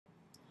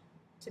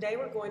Today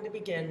we're going to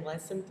begin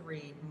Lesson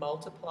 3,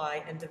 Multiply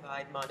and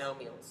Divide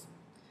Monomials.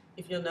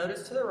 If you'll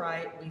notice to the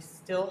right, we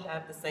still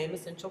have the same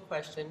essential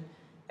question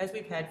as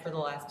we've had for the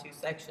last two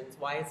sections.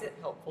 Why is it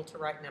helpful to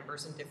write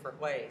numbers in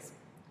different ways?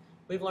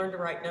 We've learned to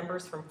write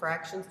numbers from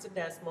fractions to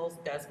decimals,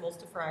 decimals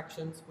to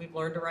fractions. We've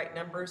learned to write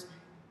numbers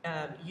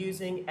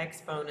using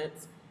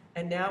exponents,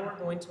 and now we're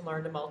going to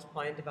learn to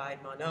multiply and divide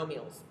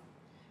monomials.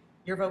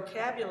 Your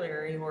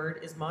vocabulary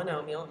word is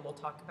monomial, and we'll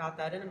talk about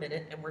that in a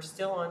minute, and we're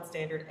still on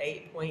standard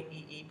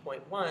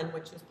 8.EE.1,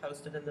 which is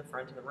posted in the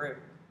front of the room.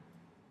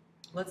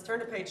 Let's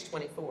turn to page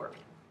 24.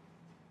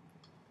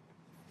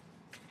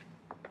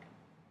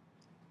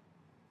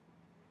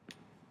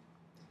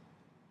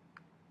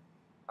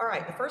 All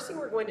right, the first thing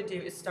we're going to do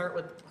is start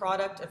with the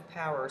product of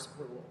powers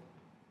rule.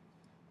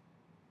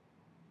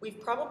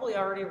 We've probably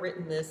already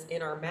written this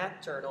in our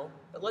math journal,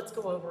 but let's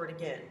go over it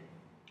again.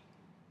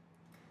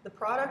 The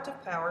product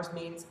of powers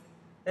means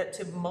that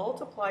to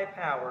multiply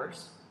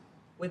powers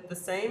with the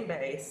same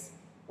base,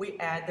 we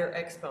add their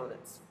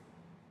exponents.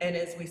 And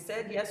as we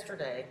said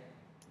yesterday,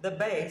 the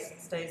base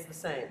stays the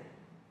same.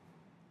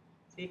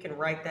 So you can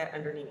write that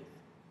underneath.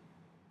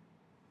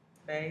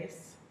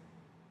 Base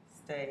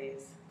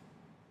stays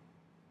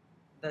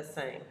the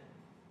same.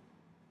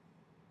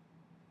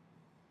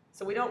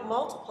 So we don't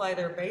multiply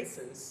their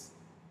bases.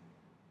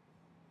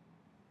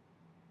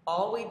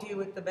 All we do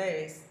with the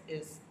base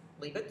is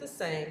leave it the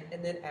same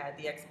and then add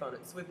the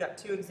exponents. So we've got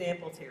two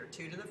examples here.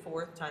 2 to the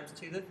 4th times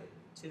 2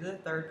 to the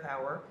 3rd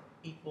power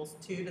equals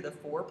 2 to the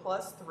 4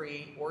 plus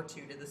 3, or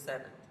 2 to the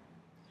 7th.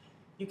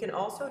 You can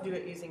also do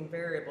it using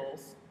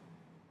variables.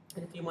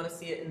 And if you want to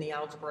see it in the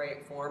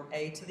algebraic form,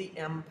 a to the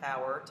m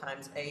power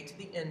times a to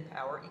the n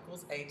power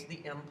equals a to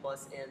the m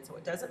plus n. So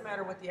it doesn't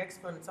matter what the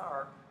exponents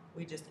are,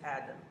 we just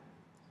add them.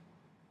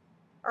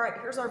 All right,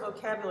 here's our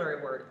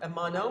vocabulary word. A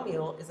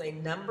monomial is a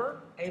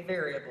number, a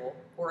variable,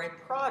 or a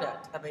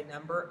product of a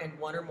number and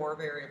one or more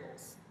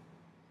variables.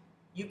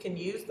 You can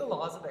use the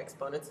laws of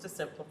exponents to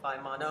simplify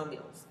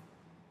monomials.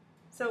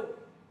 So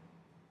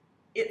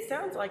it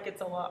sounds like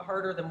it's a lot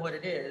harder than what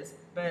it is,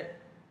 but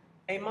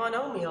a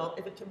monomial,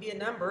 if it can be a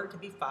number, it could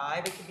be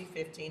 5, it could be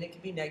 15, it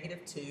could be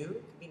 -2,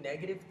 it could be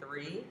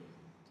 -3.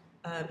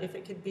 If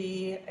it could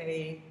be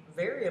a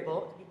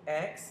variable, it could be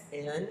x,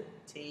 n,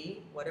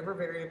 t, whatever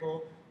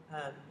variable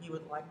you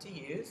would like to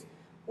use,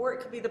 or it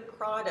could be the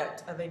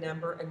product of a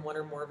number and one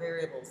or more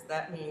variables.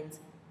 That means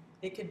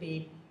it could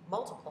be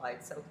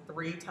multiplied. So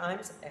 3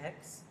 times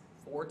x,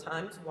 4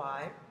 times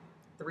y,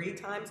 3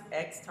 times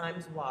x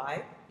times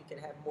y. You can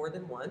have more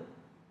than one.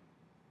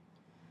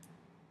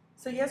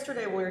 So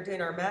yesterday when we were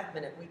doing our math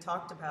minute, we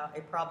talked about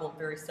a problem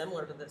very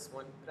similar to this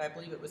one, but I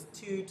believe it was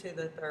 2 to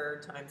the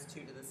 3rd times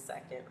 2 to the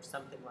 2nd or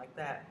something like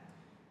that.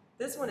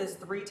 This one is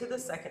 3 to the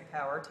 2nd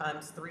power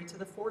times 3 to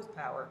the 4th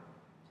power.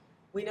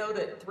 We know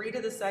that 3 to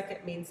the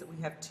 2nd means that we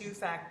have two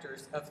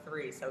factors of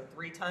 3, so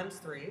 3 times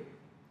 3.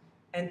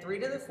 And 3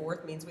 to the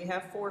 4th means we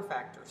have four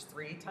factors,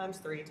 3 times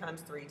 3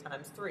 times 3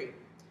 times 3.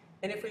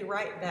 And if we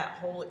write that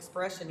whole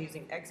expression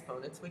using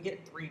exponents, we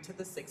get 3 to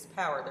the 6th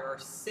power. There are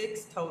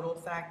 6 total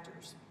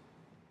factors.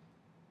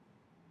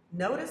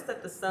 Notice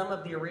that the sum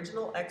of the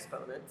original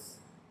exponents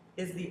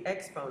is the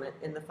exponent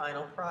in the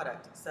final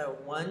product. So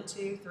 1,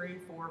 2, 3,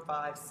 4,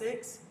 5,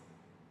 6.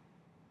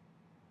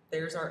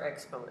 There's our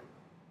exponent.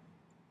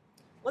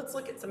 Let's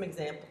look at some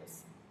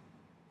examples.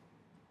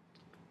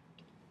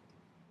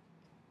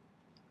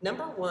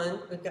 Number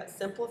 1, we've got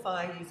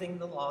simplify using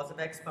the laws of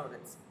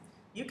exponents.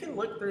 You can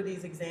look through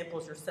these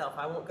examples yourself.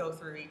 I won't go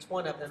through each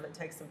one of them. It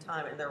takes some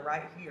time, and they're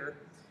right here.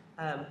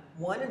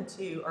 1 and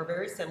 2 are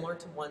very similar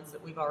to ones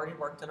that we've already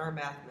worked in our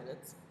math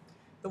minutes.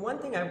 The one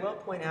thing I will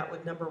point out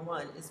with number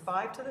 1 is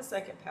 5 to the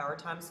 2nd power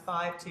times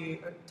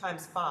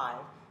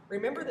 5.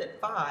 Remember that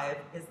 5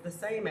 is the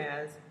same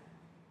as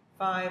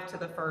 5 to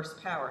the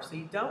 1st power, so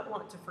you don't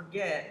want to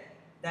forget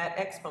that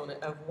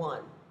exponent of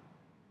 1.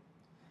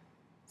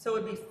 So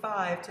it would be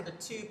 5 to the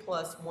 2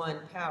 plus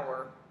 1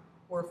 power,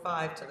 or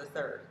 5 to the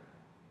 3rd.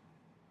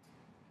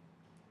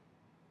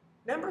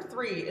 Number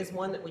 3 is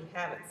one that we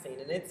haven't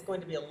seen, and it's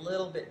going to be a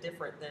little bit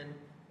different than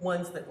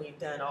ones that we've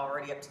done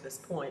already up to this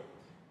point.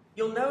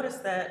 You'll notice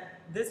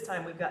that this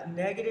time we've got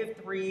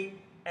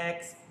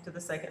 -3x to the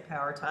 2nd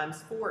power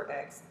times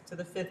 4x to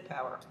the 5th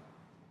power.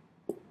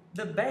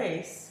 The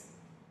base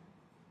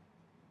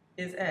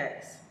is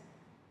x.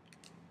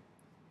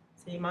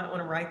 So you might want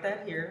to write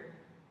that here.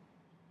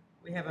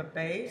 We have a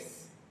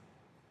base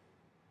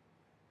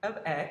of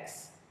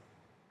x.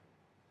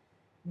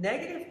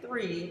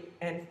 -3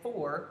 and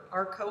 4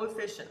 are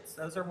coefficients.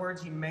 Those are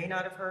words you may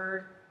not have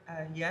heard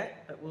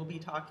yet, but we'll be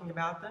talking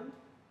about them.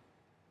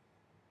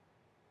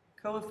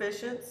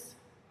 Coefficients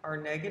are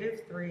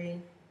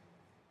 -3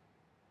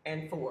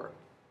 and 4.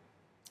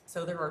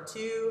 So there are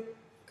two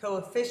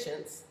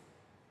coefficients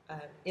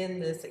in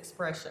this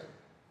expression.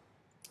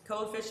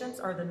 Coefficients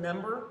are the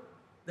number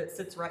that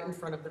sits right in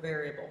front of the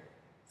variable.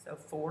 So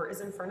 4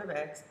 is in front of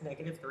x,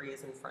 -3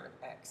 is in front of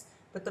x.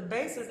 But the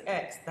base is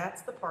x,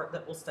 that's the part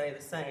that will stay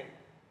the same.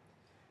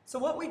 So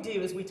what we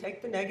do is we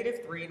take the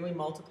 -3 and we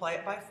multiply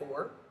it by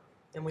 4.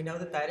 and we know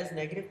that that is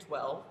negative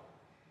 12.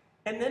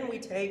 And then we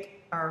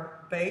take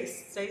our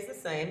base, stays the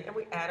same, and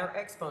we add our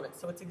exponents.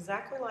 So it's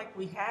exactly like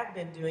we have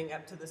been doing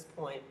up to this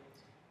point,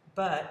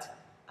 but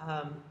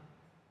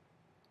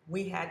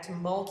we had to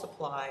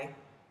multiply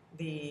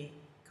the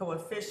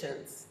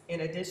coefficients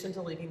in addition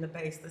to leaving the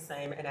base the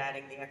same and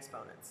adding the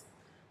exponents.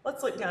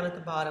 Let's look down at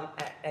the bottom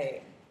at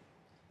A.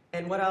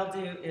 And what I'll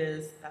do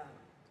is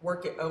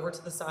work it over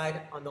to the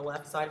side on the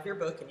left side of your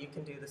book, and you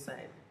can do the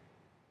same.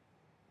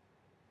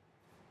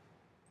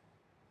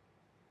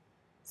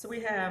 So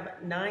we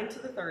have 9 to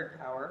the third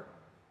power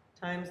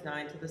times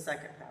 9 to the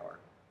second power.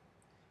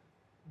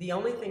 The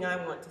only thing I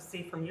want to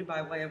see from you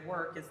by way of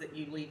work is that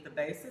you leave the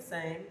base the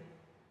same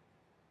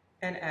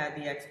and add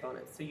the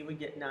exponents. So you would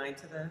get 9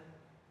 to the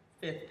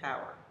fifth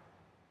power.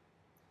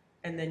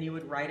 And then you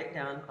would write it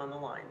down on the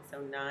line. So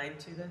 9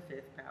 to the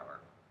fifth power.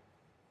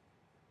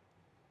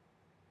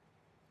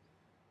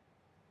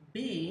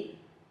 B,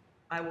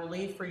 I will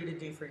leave for you to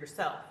do for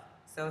yourself.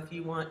 So if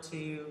you want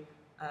to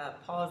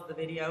pause the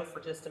video for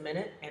just a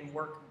minute and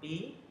work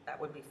B, that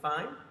would be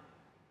fine.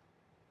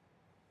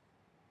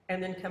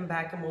 And then come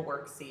back and we'll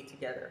work C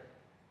together.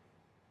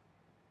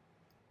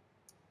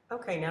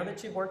 Okay, now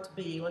that you've worked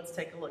B, let's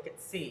take a look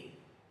at C.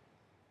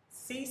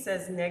 C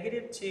says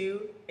negative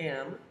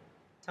 2m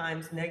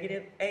times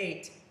negative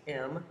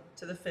 8m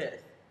to the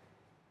fifth.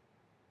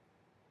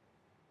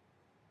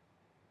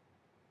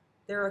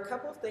 There are a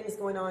couple of things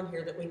going on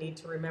here that we need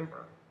to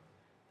remember.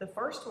 The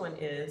first one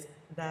is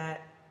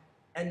that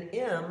an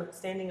m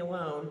standing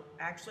alone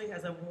actually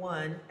has a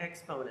 1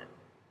 exponent.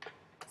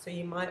 So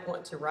you might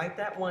want to write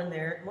that 1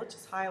 there, and let's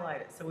just highlight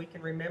it so we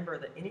can remember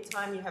that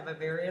anytime you have a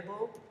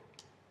variable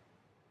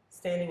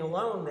standing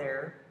alone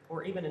there,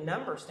 or even a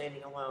number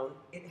standing alone,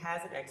 it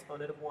has an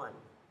exponent of 1.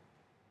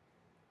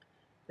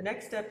 The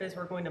next step is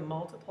we're going to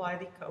multiply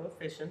the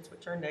coefficients,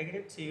 which are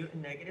negative 2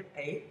 and negative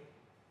 8.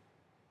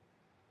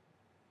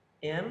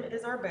 M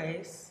is our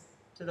base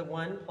to the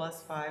 1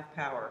 plus 5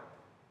 power.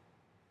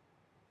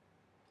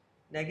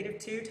 Negative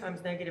 2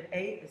 times negative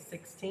 8 is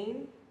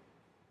 16,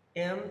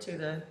 m to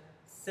the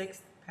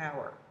 6th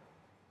power.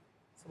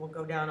 So we'll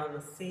go down on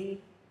the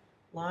C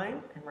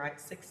line and write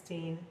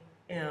 16m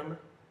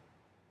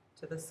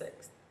to the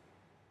 6th.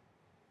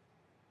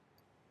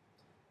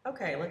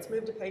 Okay, let's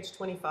move to page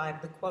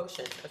 25, the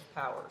quotient of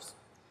powers.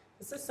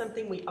 This is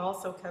something we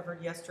also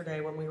covered yesterday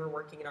when we were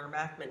working in our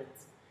math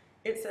minutes.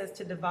 It says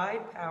to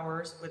divide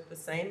powers with the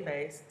same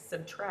base,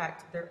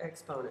 subtract their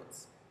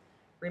exponents.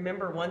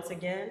 Remember, once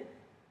again,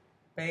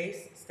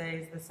 base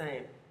stays the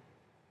same.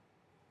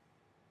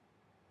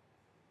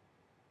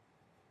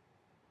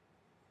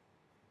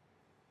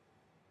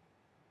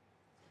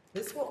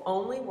 This will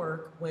only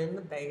work when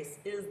the base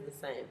is the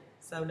same.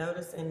 So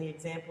notice in the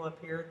example up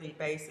here, the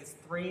base is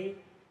 3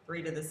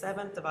 to the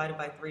 7th divided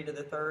by 3 to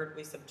the 3rd.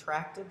 We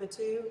subtracted the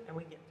 2 and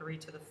we get 3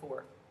 to the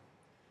 4th.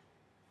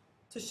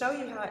 To show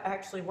you how it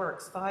actually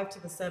works, 5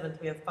 to the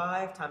 7th, we have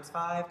 5 times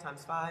 5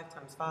 times 5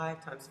 times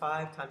 5 times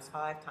 5 times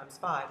 5 times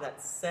 5.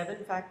 That's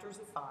 7 factors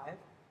of 5.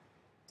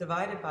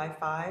 Divided by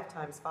 5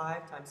 times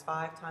 5 times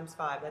 5 times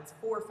 5. That's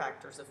 4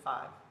 factors of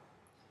 5.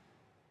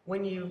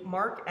 When you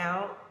mark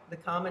out the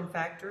common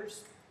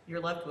factors,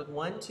 you're left with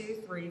 1,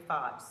 2, 3,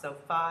 5. So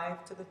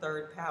 5 to the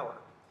 3rd power.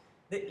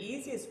 The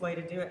easiest way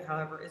to do it,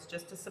 however, is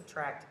just to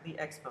subtract the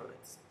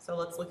exponents. So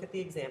let's look at the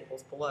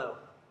examples below.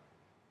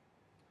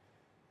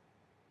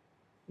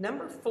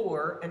 Number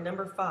 4 and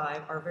number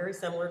 5 are very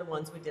similar to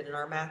ones we did in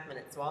our math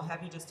minute, so I'll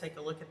have you just take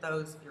a look at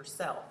those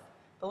yourself.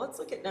 But let's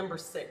look at number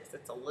 6.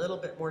 It's a little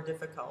bit more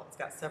difficult. It's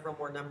got several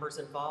more numbers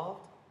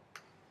involved.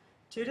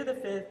 2 to the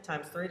 5th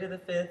times 3 to the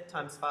 5th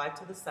times 5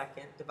 to the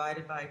 2nd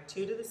divided by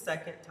 2 to the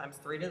 2nd times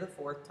 3 to the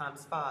 4th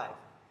times 5.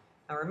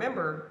 Now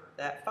remember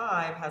that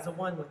 5 has a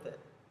 1 with it.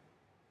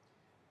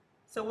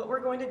 So what we're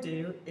going to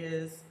do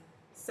is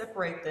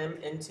separate them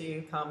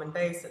into common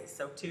bases.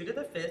 So 2 to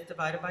the 5th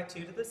divided by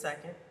 2 to the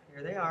 2nd,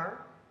 here they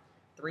are.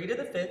 3 to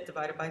the 5th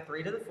divided by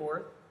 3 to the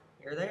 4th,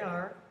 here they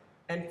are.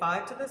 And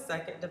 5 to the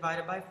 2nd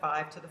divided by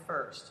 5 to the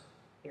 1st,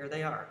 here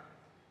they are.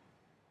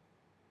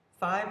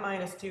 5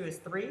 minus 2 is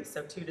 3,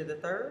 so 2 to the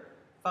 3rd.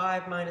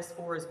 5 minus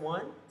 4 is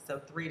 1, so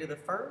 3 to the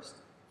 1st.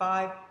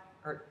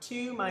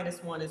 2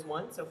 minus 1 is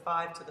 1, so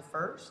 5 to the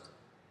 1st.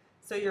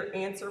 So your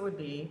answer would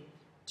be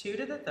 2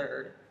 to the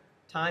 3rd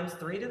times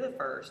 3 to the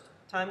 1st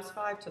times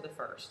 5 to the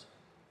 1st.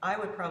 I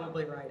would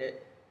probably write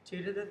it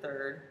 2 to the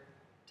 3rd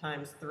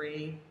times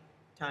 3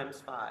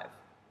 times 5.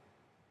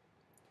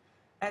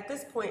 At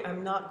this point,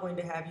 I'm not going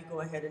to have you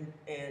go ahead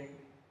and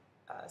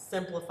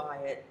simplify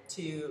it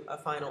to a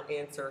final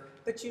answer,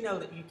 but you know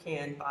that you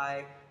can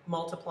by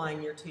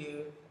multiplying your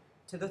 2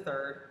 to the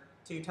 3rd.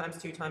 2 times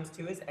 2 times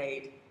 2 is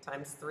 8,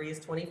 times 3 is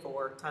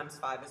 24, times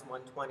 5 is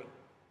 120.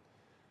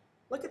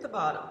 Look at the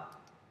bottom.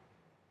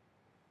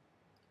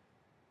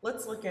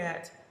 Let's look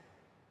at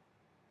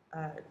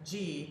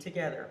G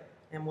together,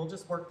 and we'll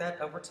just work that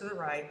over to the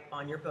right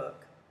on your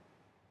book.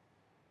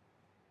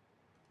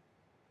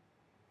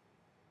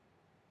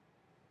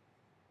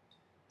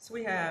 So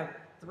we have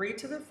 3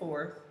 to the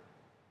 4th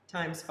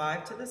times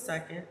 5 to the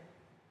 2nd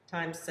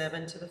times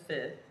 7 to the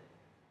 5th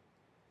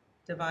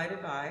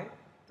divided by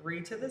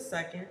 3 to the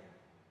 2nd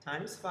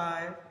times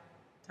 5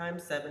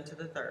 times 7 to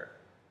the 3rd.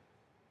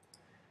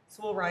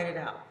 So we'll write it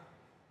out.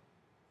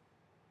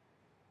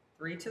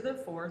 3 to the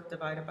 4th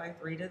divided by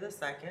 3 to the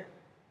 2nd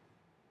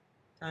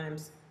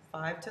times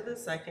 5 to the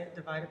 2nd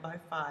divided by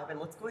 5. And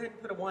let's go ahead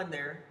and put a 1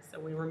 there so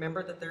we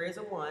remember that there is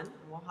a 1, and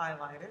we'll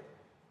highlight it.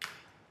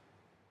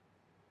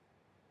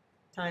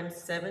 Times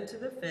 7 to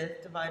the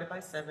 5th divided by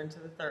 7 to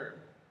the 3rd.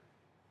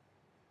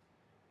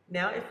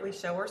 Now if we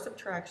show our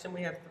subtraction,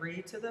 we have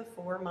 3 to the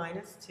 4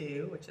 minus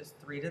 2, which is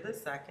 3 to the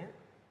 2nd,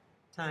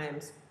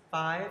 times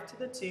 5 to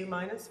the 2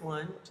 minus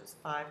 1, which is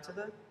 5 to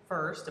the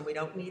 1st, and we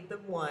don't need the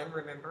 1,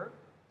 remember,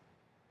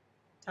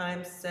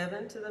 times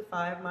 7 to the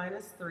 5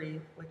 minus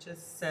 3, which is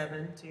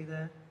 7 to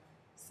the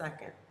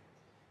 2nd.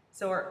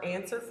 So our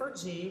answer for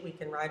G, we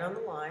can write on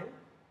the line,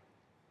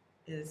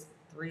 is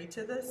 3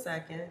 to the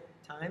 2nd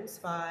times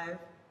 5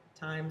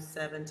 times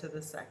 7 to the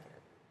 2nd.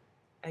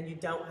 And you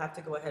don't have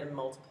to go ahead and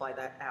multiply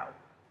that out.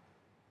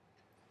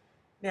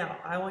 Now,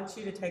 I want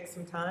you to take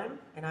some time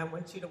and I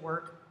want you to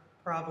work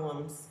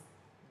problems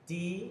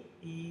D,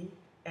 E,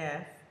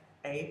 F,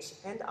 H,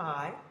 and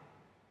I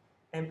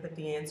and put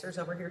the answers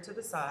over here to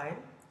the side.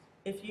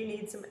 If you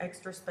need some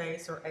extra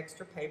space or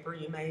extra paper,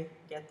 you may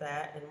get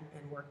that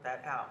and work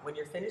that out. When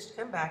you're finished,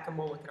 come back and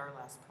we'll look at our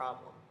last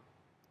problem.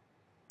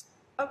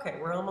 Okay,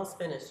 we're almost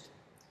finished.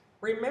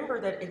 Remember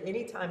that at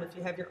any time, if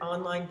you have your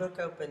online book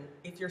open,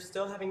 if you're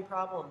still having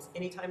problems,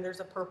 anytime there's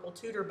a purple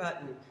tutor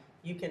button,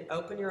 you can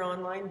open your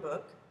online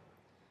book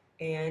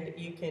and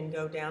you can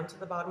go down to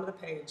the bottom of the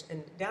page.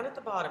 And down at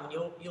the bottom,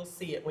 you'll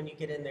see it when you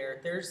get in there.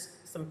 There's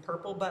some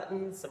purple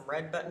buttons, some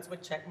red buttons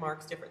with check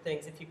marks, different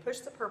things. If you push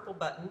the purple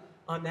button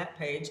on that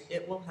page,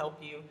 it will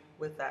help you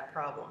with that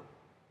problem.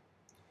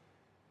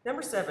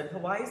 Number 7,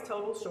 Hawaii's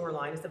total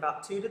shoreline is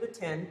about 2 to the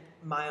 10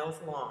 miles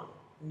long.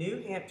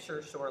 New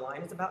Hampshire's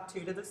shoreline is about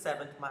 2 to the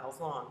 7th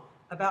miles long.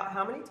 About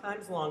how many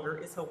times longer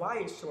is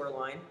Hawaii's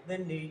shoreline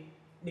than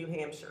New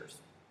Hampshire's?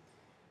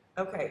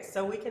 Okay,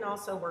 so we can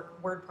also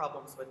work word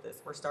problems with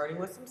this. We're starting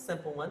with some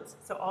simple ones.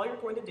 So all you're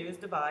going to do is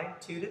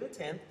divide 2 to the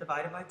 10th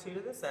divided by 2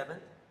 to the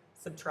 7th,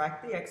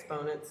 subtract the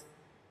exponents,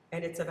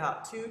 and it's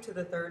about 2 to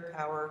the 3rd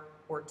power,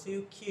 or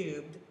 2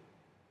 cubed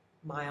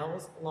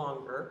miles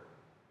longer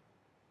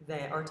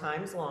than, or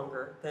times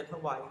longer than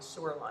Hawaii's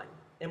shoreline.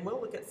 And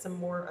we'll look at some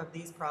more of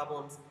these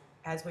problems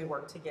as we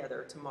work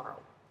together tomorrow.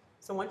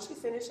 So once you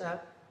finish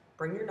up,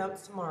 bring your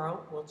notes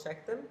tomorrow, we'll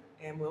check them,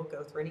 and we'll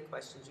go through any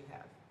questions you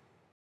have.